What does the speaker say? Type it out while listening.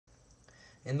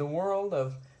In the world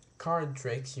of card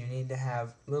tricks, you need to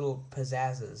have little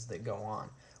pizzazzes that go on.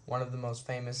 One of the most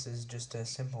famous is just a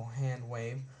simple hand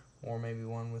wave, or maybe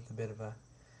one with a bit of a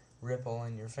ripple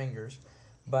in your fingers.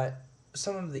 But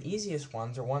some of the easiest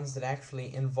ones are ones that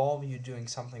actually involve you doing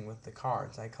something with the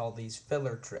cards. I call these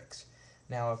filler tricks.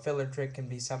 Now, a filler trick can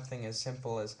be something as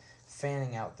simple as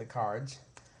fanning out the cards,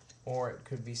 or it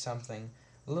could be something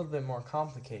a little bit more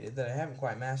complicated that I haven't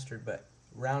quite mastered, but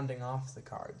rounding off the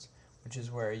cards, which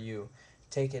is where you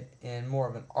take it in more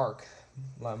of an arc,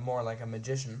 more like a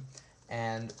magician,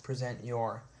 and present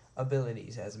your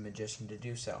abilities as a magician to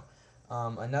do so.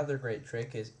 Another great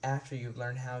trick is after you've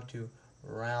learned how to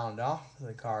round off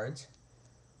the cards,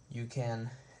 you can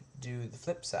do the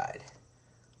flip side.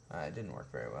 It didn't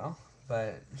work very well,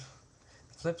 but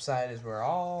the flip side is where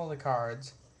all the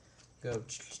cards go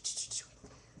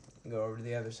over to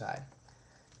the other side.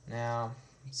 Now,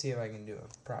 let's see if I can do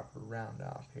a proper round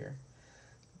off here.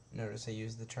 Notice I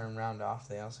use the term round off.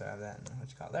 They also have that in what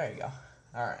you call it. There you go.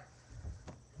 Alright.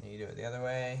 You do it the other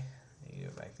way. You do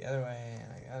it back the other way. And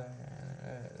like other.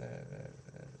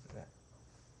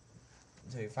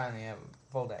 So you finally have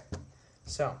a full deck.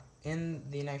 So, in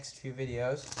the next few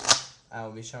videos, I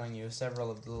will be showing you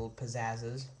several of the little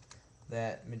pizzazzes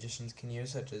that magicians can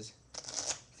use, such as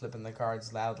flipping the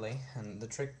cards loudly. And the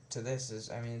trick to this is,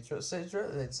 I mean,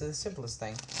 it's the simplest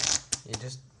thing. You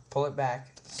just pull it back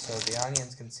so the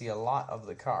audience can see a lot of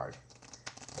the card,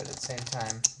 but at the same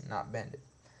time not bend it.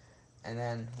 And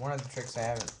then one of the tricks I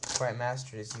haven't quite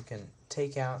mastered is you can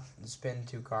take out and spin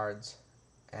 2 cards,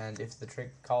 and if the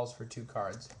trick calls for 2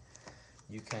 cards,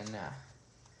 you can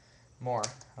more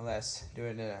or less do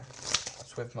it in a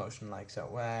swift motion like so.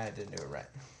 Well, I didn't do it right.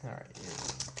 Alright,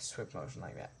 swift motion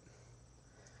like that.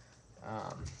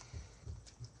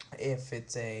 If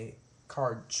it's a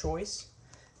card choice,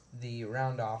 the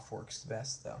round off works the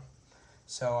best though.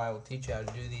 So I will teach you how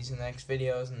to do these in the next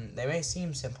videos, and they may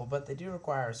seem simple, but they do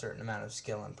require a certain amount of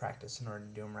skill and practice in order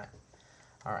to do them right.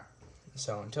 Alright,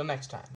 so until next time.